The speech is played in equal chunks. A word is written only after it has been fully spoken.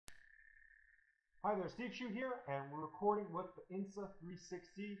Hi there, Steve Shu here, and we're recording with the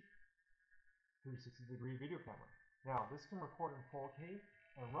Insta360 360-degree video camera. Now, this can record in 4K,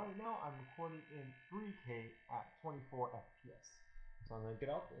 and right now I'm recording in 3K at 24 FPS. So I'm going to get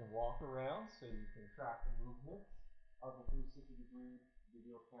up and walk around so you can track the movement of the 360-degree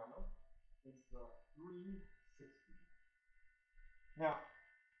video camera. It's the 360. Now,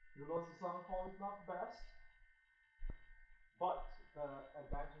 you'll notice the sound quality is not the best, but the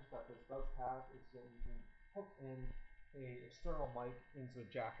advantage that this does have is that you can hook in an external mic into a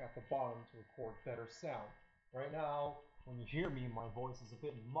jack at the bottom to record better sound. Right now, when you hear me, my voice is a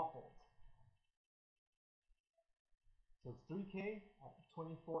bit muffled. So it's 3K at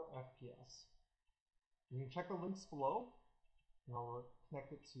 24 FPS. You can check the links below, and I'll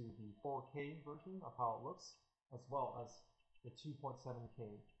connect it to the 4K version of how it looks, as well as the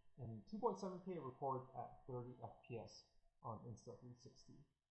 2.7K. And 2.7K records at 30 FPS on Insta360.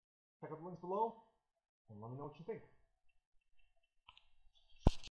 Check out the links below and let me know what you think.